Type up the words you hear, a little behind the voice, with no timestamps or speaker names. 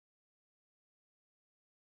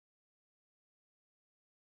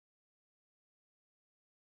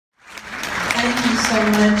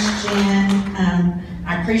so much, Jen.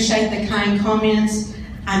 I appreciate the kind comments.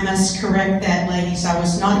 I must correct that, ladies. I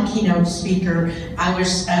was not a keynote speaker. I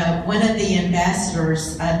was one of the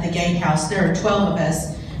ambassadors at the Gatehouse. There are 12 of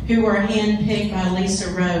us who were handpicked by Lisa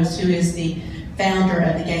Rose, who is the founder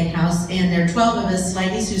of the Gatehouse. And there are 12 of us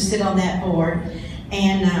ladies who sit on that board.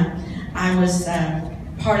 And I was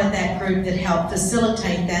part of that group that helped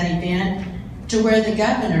facilitate that event, to where the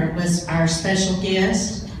governor was our special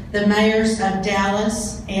guest, the mayors of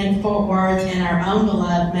Dallas and Fort Worth, and our own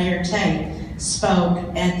beloved Mayor Tate spoke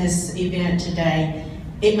at this event today.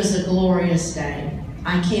 It was a glorious day.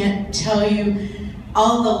 I can't tell you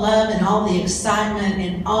all the love and all the excitement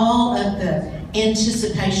and all of the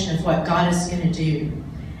anticipation of what God is going to do.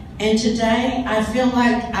 And today, I feel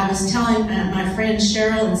like I was telling my friends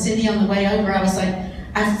Cheryl and Cindy on the way over, I was like,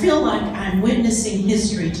 I feel like I'm witnessing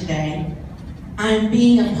history today. I'm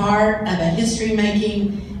being a part of a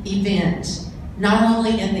history-making event, not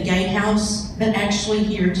only at the Gatehouse, but actually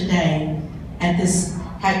here today at this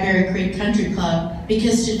Hackberry Creek Country Club,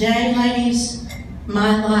 because today, ladies,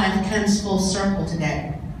 my life comes full circle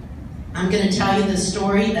today. I'm going to tell you the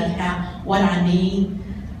story of what I mean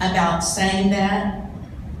about saying that,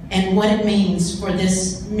 and what it means for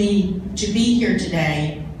me to be here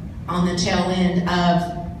today on the tail end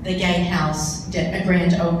of the Gatehouse, a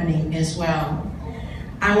grand opening as well.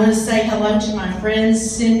 I want to say hello to my friends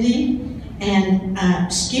Cindy and,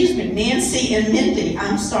 Nancy and Mindy.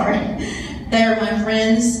 I'm sorry. They're my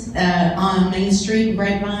friends on Main Street,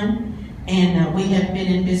 Grapevine, and we have been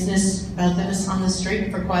in business, both of us, on the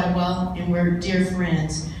street for quite a while, and we're dear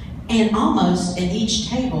friends. And almost at each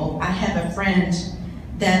table, I have a friend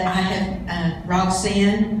that I have,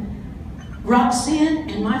 Roxanne. Roxanne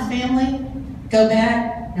and my family go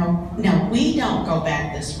back. No, we don't go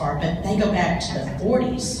back this far, but they go back to the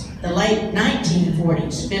 40s, the late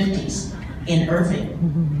 1940s, 50s in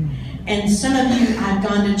Irving. And some of you I've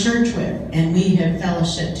gone to church with, and we have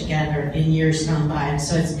fellowshiped together in years gone by. And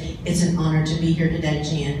so it's an honor to be here today,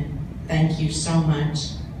 Jan. Thank you so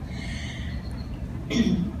much.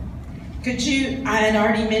 I had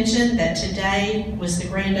already mentioned that today was the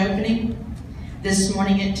grand opening, this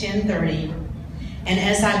morning at 10:30. And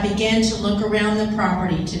as I began to look around the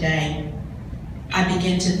property today, I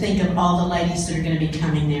began to think of all the ladies that are going to be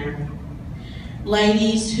coming there.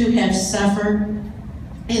 Ladies who have suffered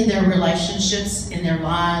in their relationships, in their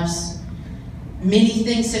lives. Many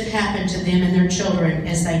things have happened to them and their children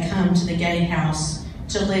as they come to the Gatehouse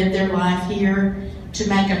to live their life here, to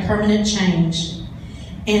make a permanent change.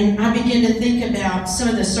 And I began to think about some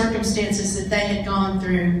of the circumstances that they had gone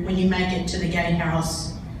through when you make it to the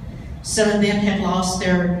Gatehouse. Some of them have lost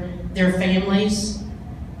their families.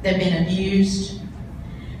 They've been abused.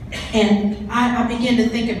 And I began to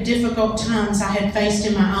think of difficult times I had faced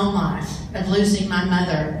in my own life, of losing my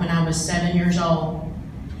mother when I was 7 years old.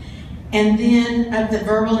 And then of the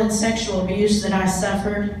verbal and sexual abuse that I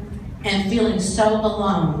suffered, and feeling so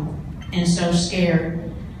alone and so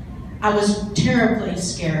scared. I was terribly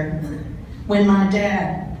scared when my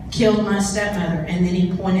dad killed my stepmother and then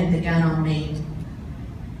he pointed the gun on me.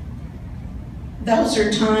 Those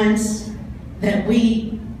are times that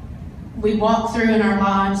we walk through in our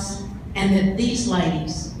lives, and that these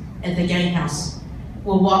ladies at the Gatehouse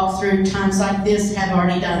will walk through times like this, have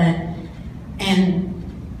already done it, and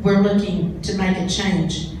we're looking to make a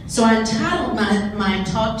change. So I entitled my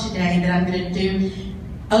talk today that I'm going to do,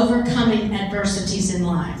 Overcoming Adversities in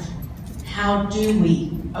Life. How do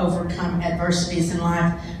we overcome adversities in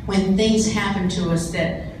life when things happen to us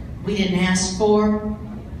that we didn't ask for,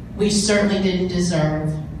 we certainly didn't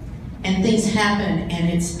deserve, and things happen and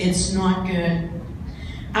it's not good?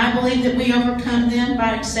 I believe that we overcome them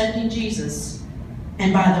by accepting Jesus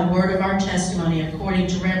and by the word of our testimony according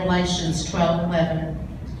to Revelations 12:11.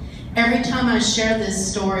 Every time I share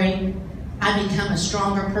this story, I become a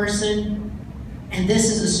stronger person, and this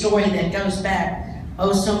is a story that goes back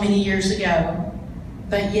so many years ago,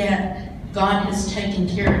 but yet God has taken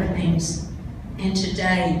care of things, and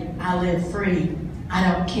today I live free. I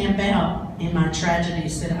don't camp out in my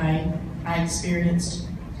tragedies that I experienced.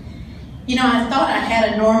 You know, I thought I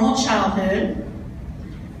had a normal childhood.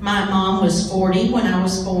 My mom was 40 when I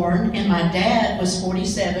was born, and my dad was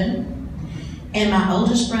 47, and my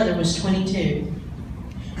oldest brother was 22.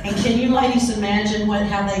 And can you ladies imagine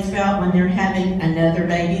how they felt when they're having another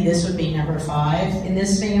baby? This would be number 5 in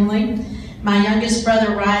this family. My youngest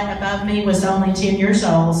brother right above me was only 10 years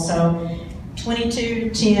old, so 22,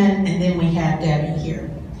 10, and then we have Debbie here.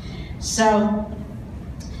 So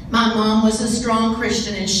my mom was a strong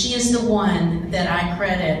Christian, and she is the one that I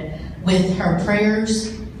credit with her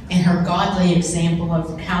prayers and her godly example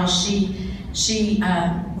of how she She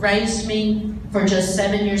raised me for just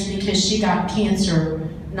 7 years because she got cancer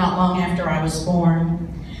not long after I was born.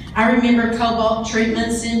 I remember cobalt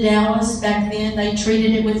treatments in Dallas back then. They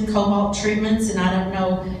treated it with cobalt treatments, and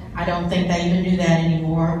I don't think they even do that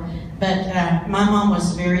anymore. But my mom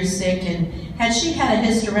was very sick, and had she had a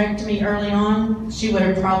hysterectomy early on, she would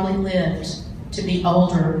have probably lived to be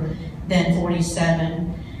older than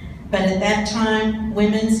 47. But at that time,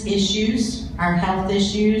 women's issues, our health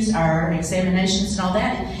issues, our examinations and all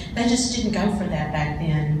that, they just didn't go for that back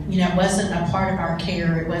then. You know, it wasn't a part of our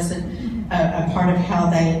care. It wasn't a part of how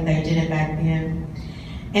they did it back then.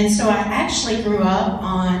 And so I actually grew up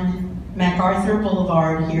on MacArthur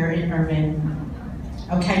Boulevard here in Irving.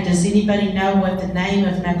 Okay, does anybody know what the name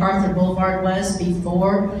of MacArthur Boulevard was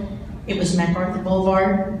before it was MacArthur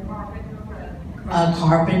Boulevard?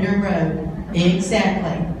 Carpenter Road,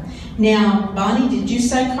 exactly. Now, Bonnie, did you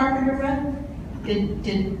say Carpenter Road?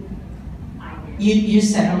 Did you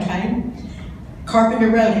said, okay. Carpenter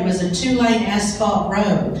Road, it was a 2-lane asphalt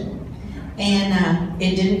road. And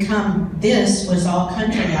it didn't come, this was all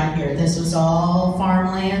country out here. This was all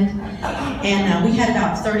farmland. And we had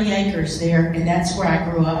about 30 acres there, and that's where I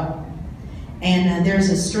grew up. And there's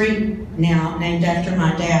a street now named after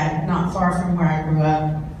my dad, not far from where I grew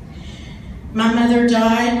up. My mother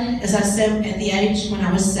died, as I said, at the age when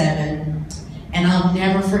I was 7. And I'll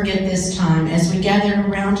never forget this time. As we gathered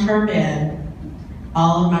around her bed,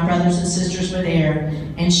 all of my brothers and sisters were there,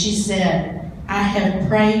 and she said, I have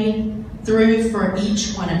prayed through for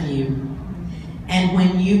each one of you. And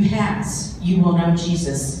when you pass, you will know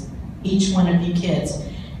Jesus. Each one of you kids.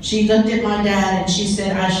 She looked at my dad and she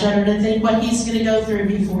said, I shudder to think what he's going to go through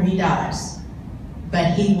before he dies.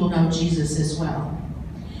 But he will know Jesus as well.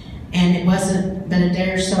 And it wasn't but a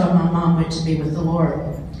day or so my mom went to be with the Lord.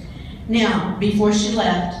 Now, before she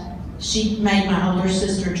left, she made my older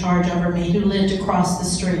sister charge over me, who lived across the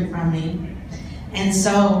street from me. And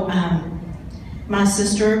so, my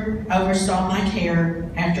sister oversaw my care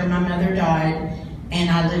after my mother died, and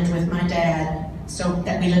I lived with my dad, so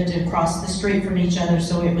that we lived across the street from each other,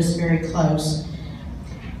 so it was very close.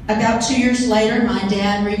 About 2 years later, my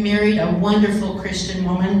dad remarried a wonderful Christian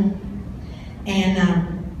woman, and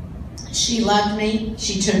she loved me.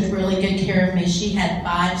 She took really good care of me. She had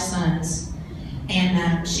 5 sons,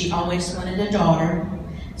 and she always wanted a daughter,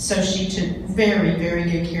 so she took very, very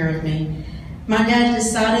good care of me. My dad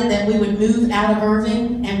decided that we would move out of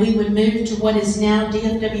Irving and we would move to what is now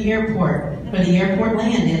DFW Airport, where the airport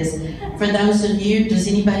land is. For those of you, does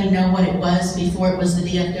anybody know what it was before it was the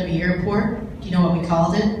DFW Airport? Do you know what we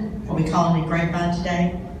called it? What we call it in Grapevine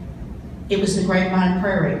today? It was the Grapevine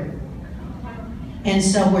Prairie. And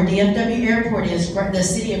so where DFW Airport is, the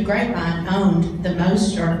city of Grapevine owned the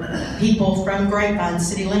most, or people from Grapevine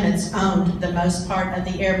city limits owned the most part of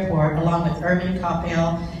the airport, along with Irving,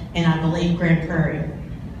 Coppell, and I believe Grand Prairie.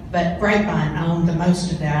 But Grapevine owned the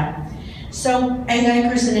most of that. So 8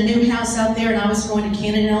 acres and a new house out there, and I was going to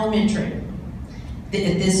Cannon Elementary.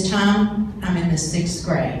 At this time, I'm in the 6th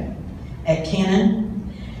grade at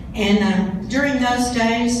Cannon. And during those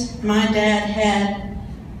days, my dad had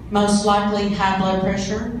most likely high blood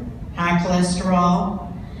pressure, high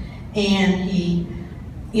cholesterol, and he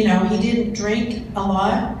didn't drink a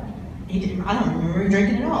lot. I don't remember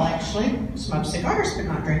drinking at all, actually. Smoked cigars, but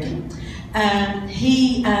not drinking.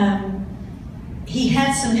 He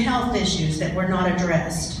had some health issues that were not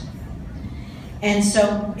addressed. And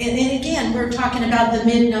so, and again, we're talking about the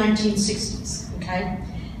mid-1960s, okay?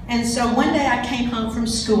 And so one day I came home from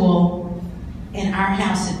school, and our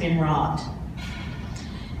house had been robbed.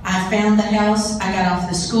 I found the house, I got off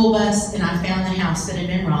the school bus, and I found the house that had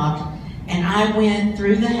been robbed. And I went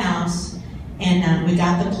through the house, and we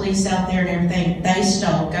got the police out there and everything. They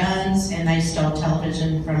stole guns and they stole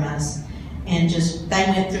television from us. And they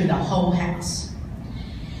went through the whole house.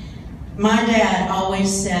 My dad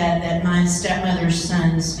always said that my stepmother's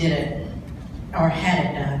sons did it, or had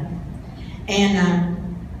it done.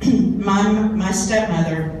 And my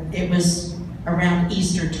stepmother, it was around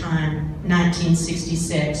Easter time,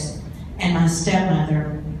 1966, and my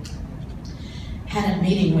stepmother had a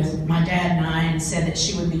meeting with my dad and I and said that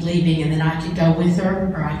she would be leaving and that I could go with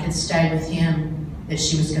her or I could stay with him, that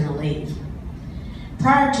she was going to leave.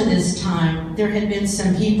 Prior to this time, there had been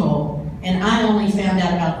some people, and I only found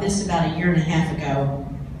out about this about 1.5 years ago.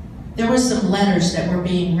 There were some letters that were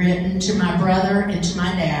being written to my brother and to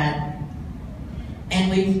my dad,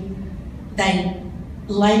 and they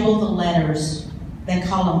label the letters, they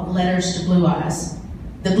call them letters to Blue Eyes.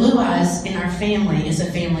 The Blue Eyes in our family is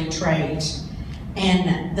a family trait.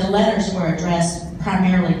 And the letters were addressed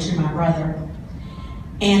primarily to my brother.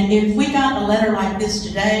 And if we got a letter like this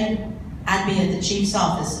today, I'd be at the chief's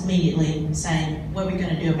office immediately saying, what are we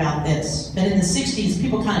going to do about this? But in the 60s,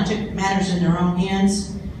 people kind of took matters in their own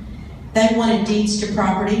hands. They wanted deeds to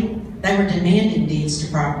property. They were demanding deeds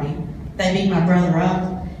to property. They beat my brother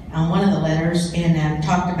up on one of the letters and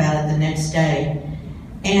talked about it the next day.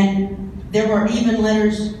 And there were even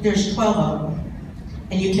letters, there's 12 of them,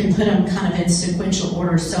 and you can put them kind of in sequential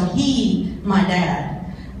order. So he, my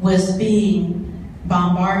dad, was being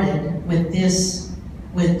bombarded with this,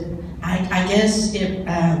 I guess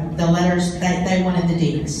the letters, they wanted the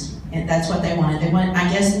deeds. And that's what they wanted.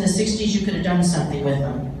 I guess in the 60s you could have done something with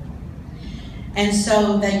them. And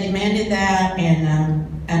so they demanded that, and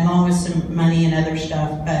along with some money and other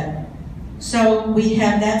stuff. But so we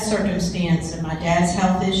have that circumstance of my dad's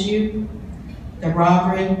health issue, the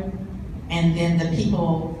robbery, and then the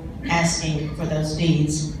people asking for those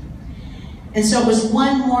deeds. And so it was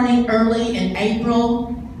one morning early in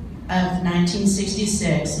April of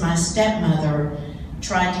 1966, my stepmother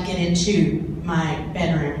tried to get into my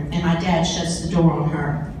bedroom, and my dad shuts the door on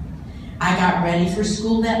her. I got ready for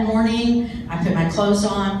school that morning. I put my clothes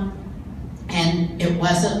on, and it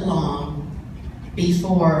wasn't long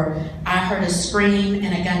before I heard a scream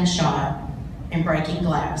and a gunshot and breaking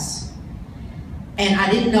glass. And I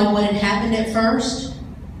didn't know what had happened at first.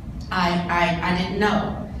 I didn't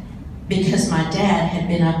know, because my dad had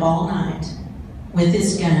been up all night with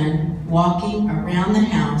his gun, walking around the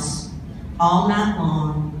house all night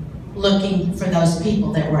long, looking for those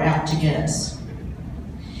people that were out to get us.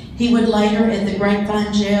 He would later at the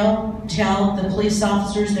Grapevine jail tell the police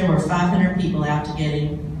officers there were 500 people out to get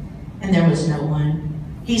him, and there was no one.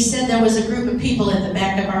 He said there was a group of people at the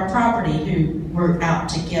back of our property who were out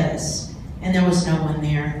to get us, and there was no one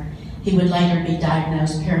there. He would later be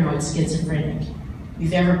diagnosed paranoid schizophrenic. If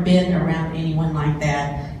you've ever been around anyone like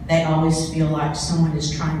that, they always feel like someone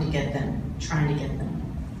is trying to get them.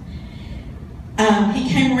 He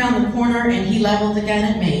came around the corner and he leveled the gun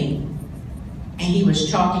at me. And he was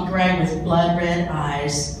chalky gray with blood red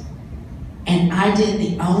eyes. And I did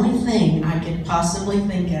the only thing I could possibly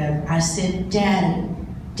think of. I said, Daddy,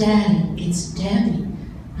 it's Debbie.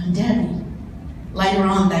 I'm Debbie. Later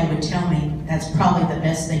on, they would tell me that's probably the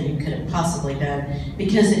best thing you could have possibly done,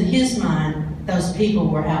 because in his mind, those people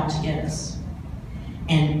were out to get us.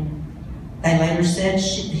 And they later said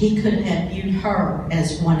he couldn't have viewed her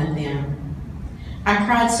as one of them. I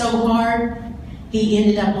cried so hard, he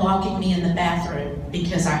ended up locking me in the bathroom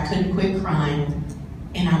because I couldn't quit crying,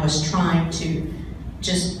 and I was trying to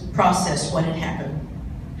just process what had happened.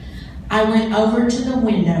 I went over to the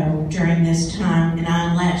window during this time, and I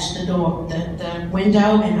unlatched the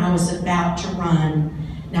window, and I was about to run.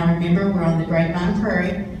 Now remember, we're on the Grapevine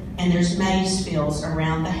Prairie, and there's maize fields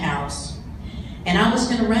around the house. And I was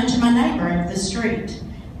going to run to my neighbor up the street.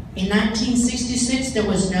 In 1966, there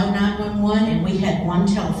was no 911, and we had one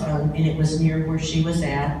telephone, and it was near where she was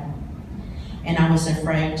at. And I was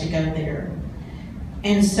afraid to go there.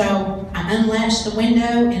 And so I unlatched the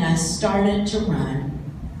window, and I started to run.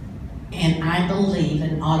 And I believe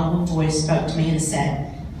an audible voice spoke to me and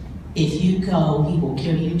said, if you go, he will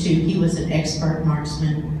kill you too. He was an expert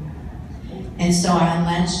marksman. And so I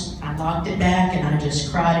unlatched, I locked it back, and I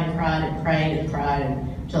just cried and cried and prayed and cried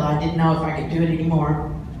until I didn't know if I could do it anymore.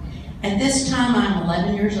 At this time, I'm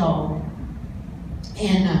 11 years old,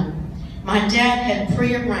 and my dad had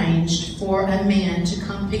prearranged for a man to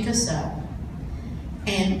come pick us up.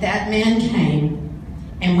 And that man came,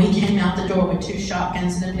 and we came out the door with 2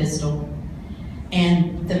 shotguns and a pistol.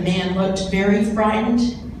 And the man looked very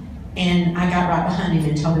frightened, and I got right behind him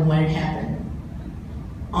and told him what had happened.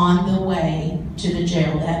 On the way to the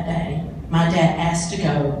jail that day, my dad asked to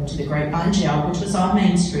go to the Grapevine jail, which was on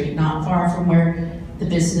Main Street, not far from where our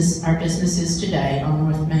business is today on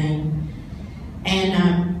North Main.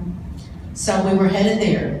 And so we were headed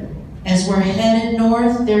there. As we're headed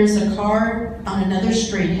north, there's a car on another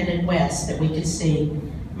street headed west that we could see.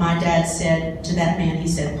 My dad said to that man, he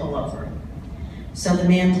said, pull over. So the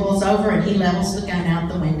man pulls over and he levels the gun out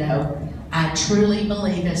the window. I truly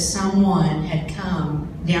believe if someone had come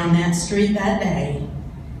down that street that day,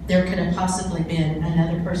 there could have possibly been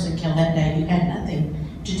another person killed that day who had nothing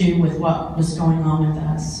to do with what was going on with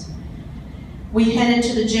us. We headed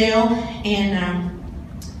to the jail, and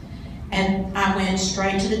I went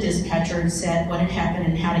straight to the dispatcher and said what had happened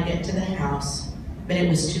and how to get to the house, but it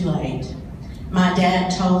was too late. My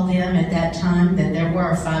dad told them at that time that there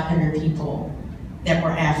were 500 people that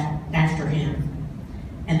were after him,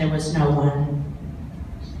 and there was no one.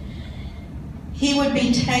 He would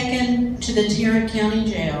be taken to the Tarrant County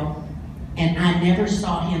Jail, and I never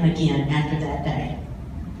saw him again after that day.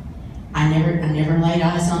 I never laid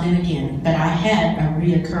eyes on him again, but I had a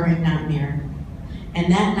reoccurring nightmare.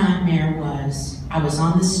 And that nightmare was, I was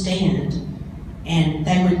on the stand, and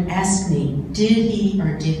they would ask me, did he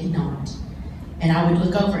or did he not? And I would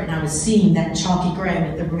look over and I would see him, that chalky gray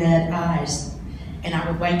with the red eyes. And I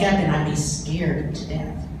would wake up and I'd be scared to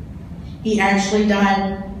death. He actually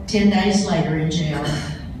died 10 days later in jail.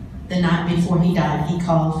 The night before he died, he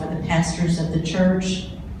called for the pastors of the church,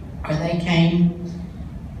 or they came,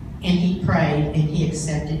 and he prayed, and he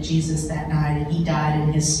accepted Jesus that night, and he died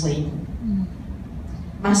in his sleep.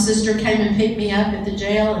 My sister came and picked me up at the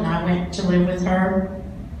jail, and I went to live with her.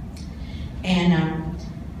 And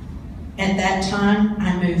at that time,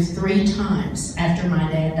 I moved 3 times after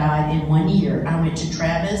my dad died in 1 year. I went to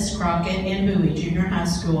Travis, Crockett, and Bowie Junior High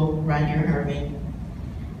School right here in Irving.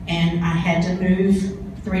 And I had to move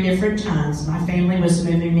 3 different times. My family was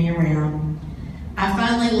moving me around. I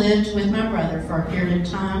finally lived with my brother for a period of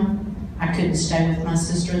time. I couldn't stay with my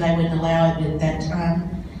sister. They wouldn't allow it at that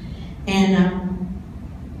time. And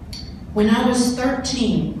when I was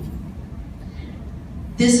 13,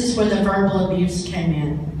 this is where the verbal abuse came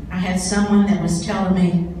in. I had someone that was telling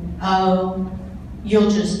me, oh,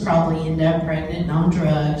 you'll just probably end up pregnant and on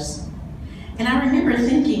drugs. And I remember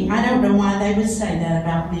thinking, I don't know why they would say that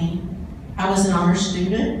about me. I was an honor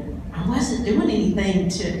student. I wasn't doing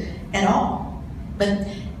anything at all. But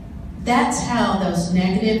that's how those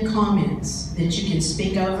negative comments that you can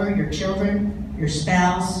speak over your children, your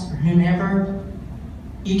spouse, or whomever,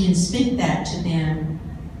 you can speak that to them.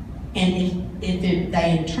 And if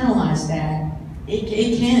they internalize that,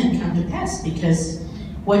 it can come to pass, because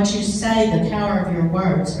what you say, the power of your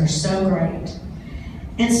words are so great.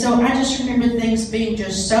 And so I just remember things being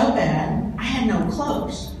just so bad, I had no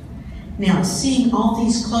clothes. Now, seeing all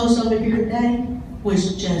these clothes over here today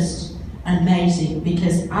was just amazing,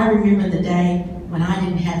 because I remember the day when I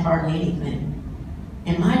didn't have hardly anything.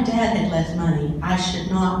 And my dad had left money. I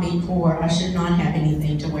should not be poor. I should not have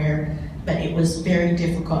anything to wear. But it was very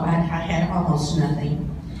difficult. I had almost nothing.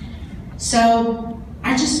 So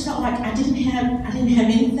I just felt like I didn't have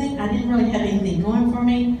anything. I didn't really have anything going for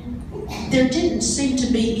me. There didn't seem to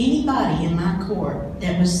be anybody in my court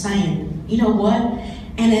that was saying, you know what?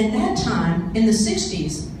 And at that time, in the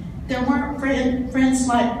 60s, there weren't friends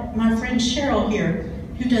like my friend Cheryl here,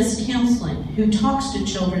 who does counseling, who talks to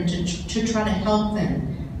children to try to help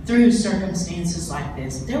them through circumstances like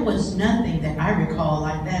this. There was nothing that I recall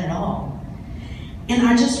like that at all. And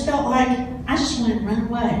I just felt like I just wanted to run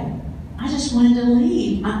away. I just wanted to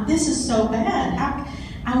leave. This is so bad.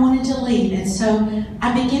 I wanted to leave. And so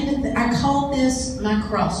I called this my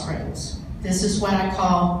crossroads. This is what I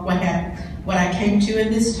call what I came to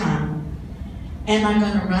at this time. Am I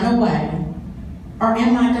going to run away, or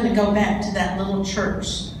am I going to go back to that little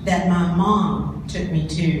church that my mom took me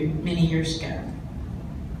to many years ago?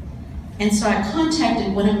 And so I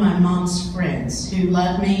contacted one of my mom's friends who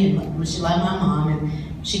loved me, and she loved my mom,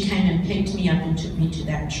 and she came and picked me up and took me to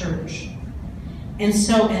that church. And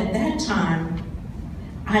so at that time,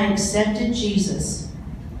 I accepted Jesus,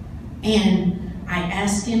 and I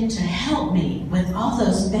asked him to help me with all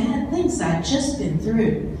those bad things I'd just been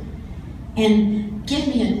through, and give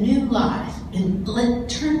me a new life, and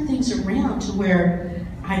turn things around to where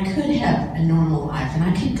I could have a normal life, and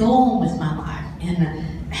I could go on with my life and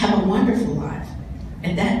have a wonderful life.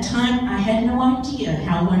 At that time, I had no idea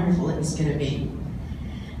how wonderful it was going to be.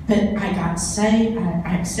 But I got saved,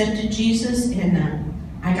 I accepted Jesus, and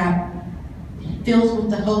I got filled with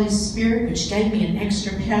the Holy Spirit, which gave me an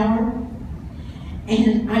extra power.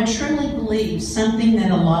 And I truly believe something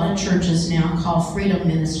that a lot of churches now call freedom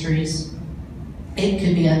ministries, it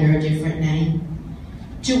could be under a different name,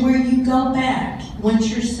 to where you go back. Once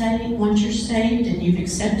you're saved and you've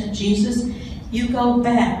accepted Jesus, you go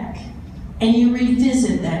back and you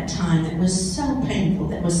revisit that time that was so painful,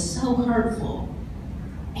 that was so hurtful,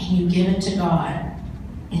 and you give it to God,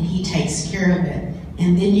 and He takes care of it.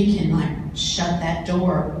 And then you can shut that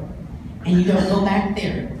door, and you don't go back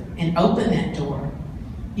there and open that door.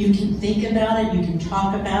 You can think about it, you can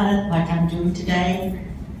talk about it like I'm doing today,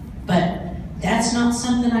 but that's not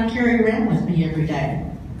something I carry around with me every day.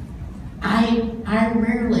 I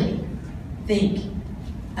rarely think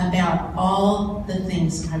about all the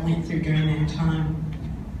things I went through during that time.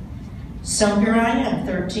 So here I am,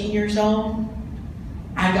 13 years old.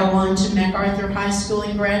 I go on to MacArthur High School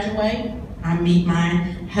and graduate. I meet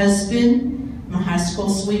my husband, my high school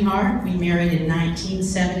sweetheart. We married in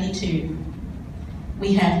 1972.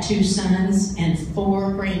 We have 2 sons and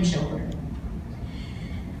 4 grandchildren.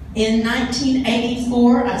 In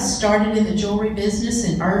 1984, I started in the jewelry business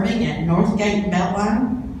in Irving at Northgate and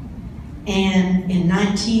Beltline. And in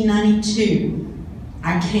 1992,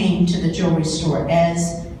 I came to the jewelry store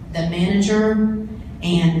as the manager,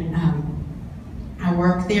 and I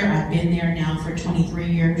worked there. I've been there now for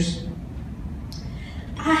 23 years.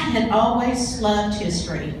 I had always loved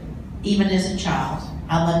history, even as a child.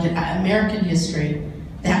 I loved it. American history.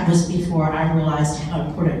 That was before I realized how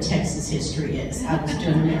important Texas history is. I was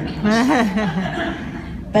doing American history.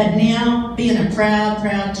 But now, being a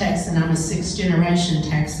proud Texan, I'm a 6th generation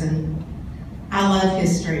Texan, I love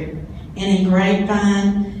history. And in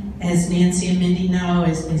Grapevine, as Nancy and Mindy know,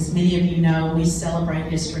 as many of you know, we celebrate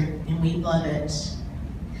history and we love it.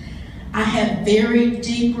 I have very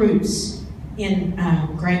deep roots in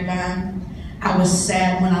Grapevine. I was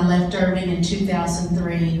sad when I left Irving in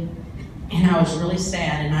 2003, and I was really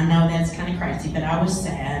sad, and I know that's kind of crazy, but I was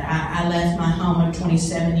sad. I left my home of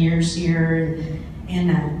 27 years here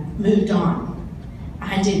and moved on.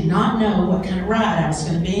 I did not know what kind of ride I was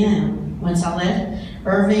going to be in. Once I left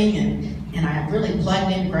Irving and I really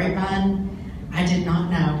plugged in Grapevine, I did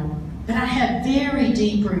not know. But I have very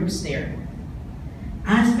deep roots there.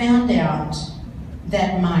 I found out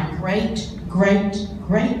that my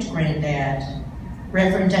great-great-great-granddad,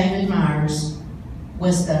 Reverend David Myers,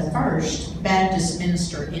 was the first Baptist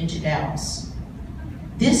minister into Dallas.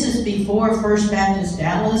 This is before First Baptist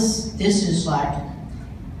Dallas. This is like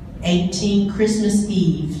Christmas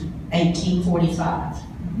Eve, 1845.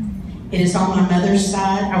 It is on my mother's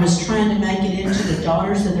side. I was trying to make it into the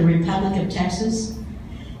Daughters of the Republic of Texas,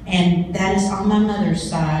 and that is on my mother's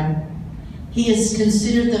side. He is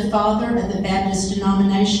considered the father of the Baptist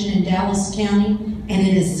denomination in Dallas County, and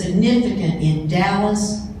it is significant in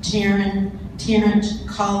Dallas, Tarrant,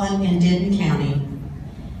 Collin, and Denton County.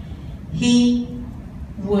 He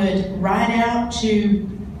would ride out to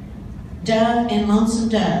Dove and Lonesome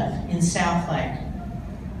Dove in South Lake,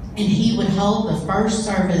 and he would hold the first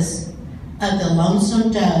service of the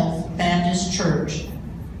Lonesome Dove Baptist Church,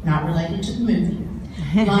 not related to the movie,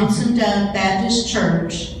 Lonesome Dove Baptist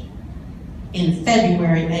Church, in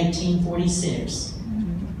February 1846.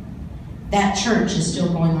 That church is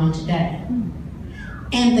still going on today.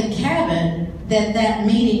 And the cabin that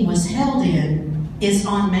meeting was held in is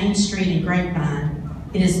on Main Street in Grapevine.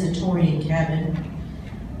 It is the Torian cabin.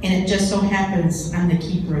 And it just so happens I'm the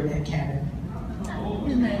keeper of that cabin.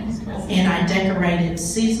 And I decorate it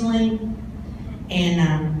seasonally. And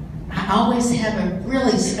I always have a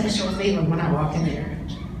really special feeling when I walk in there.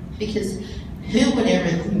 Because who would ever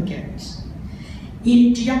think it? Do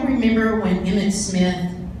y'all remember when Emmett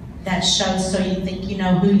Smith, that show So You Think You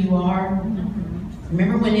Know Who You Are?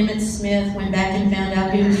 Remember when Emmett Smith went back and found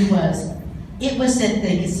out who he was? It was at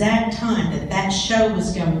the exact time that that show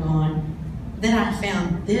was going on that I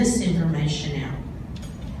found this information out.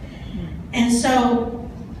 And so,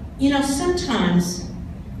 you know, sometimes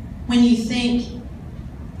when you think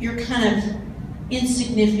you're kind of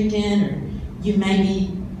insignificant or you may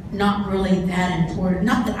be not really that important,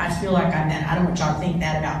 not that I feel like I'm that, I don't want y'all to think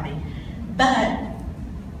that about me, but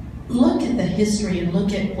look at the history and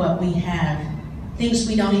look at what we have. Things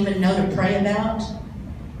we don't even know to pray about,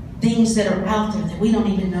 things that are out there that we don't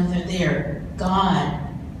even know they're there. God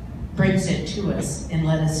brings it to us and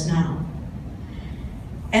let us know.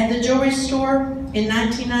 At the jewelry store in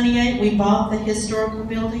 1998, we bought the historical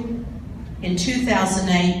building. In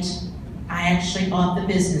 2008, I actually bought the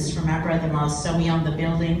business for my brother-in-law, so we own the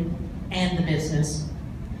building and the business.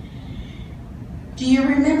 Do you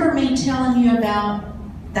remember me telling you about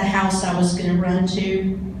the house I was going to run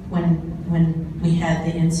to when we had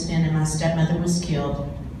the incident and my stepmother was killed?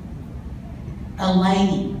 A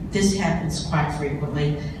lady, this happens quite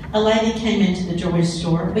frequently, a lady came into the jewelry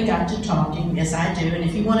store. We got to talking, as I do, and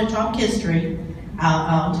if you want to talk history,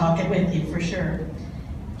 I'll talk it with you for sure.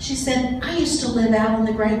 She said, I used to live out on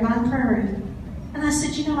the Grapevine Prairie. And I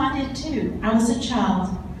said, you know, I did too. I was a child.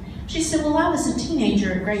 She said, well, I was a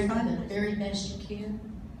teenager at Grapevine, and the very best you can.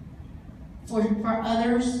 For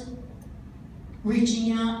others,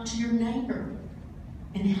 reaching out to your neighbor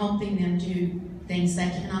and helping them do things they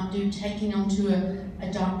cannot do, taking them to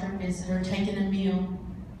a doctor visit or taking a meal.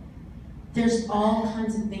 There's all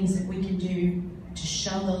kinds of things that we can do to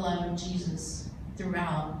show the love of Jesus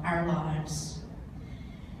throughout our lives.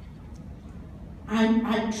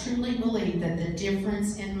 I truly believe that the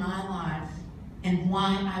difference in my life and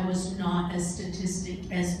why I was not as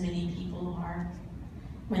statistic as many people are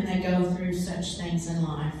when they go through such things in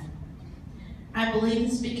life. I believe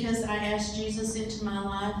it's because I asked Jesus into my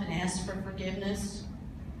life and asked for forgiveness.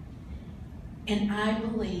 And I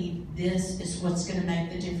believe this is what's going to make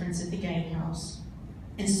the difference at the gatehouse.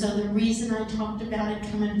 And so the reason I talked about it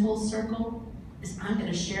coming full circle is I'm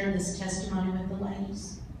going to share this testimony with the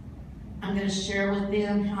ladies. I'm going to share with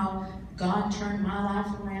them how God turned my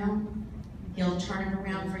life around. He'll turn it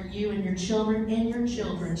around for you and your children and your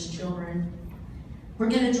children's children. We're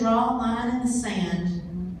going to draw a line in the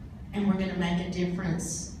sand, and we're going to make a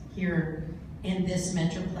difference here in this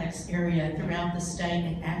Metroplex area, throughout the state,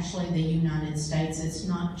 and actually the United States. It's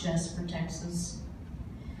not just for Texas.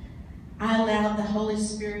 I allowed the Holy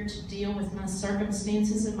Spirit to deal with my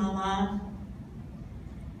circumstances in my life,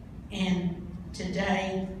 and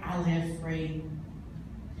today I live free.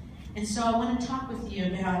 And so I want to talk with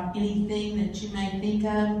you about anything that you may think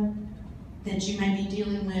of, that you may be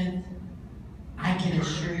dealing with. I can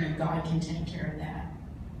assure you God can take care of that.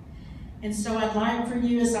 And so I'd like for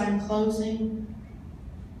you, as I'm closing,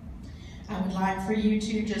 I would like for you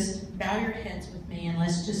to just bow your heads with me and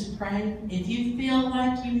let's just pray. If you feel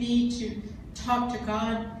like you need to talk to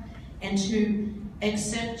God and to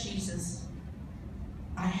accept Jesus,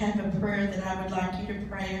 I have a prayer that I would like you to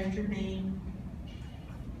pray after me.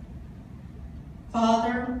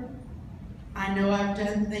 Father, I know I've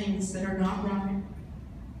done things that are not right.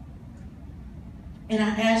 And I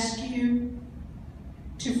ask you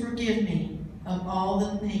to forgive me of all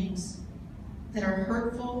the things that are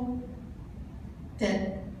hurtful,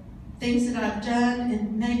 that things that I've done,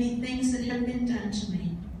 and maybe things that have been done to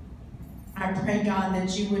me. I pray, God,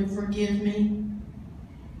 that you would forgive me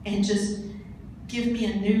and just give me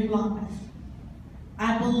a new life.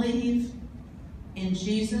 I believe in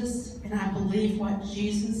Jesus, and I believe what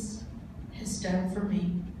Jesus has done for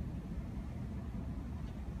me.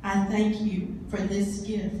 I thank you for this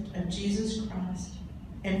gift of Jesus Christ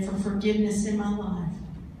and for forgiveness in my life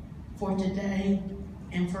for today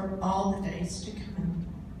and for all the days to come.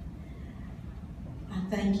 I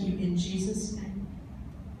thank you in Jesus' name.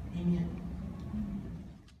 Amen.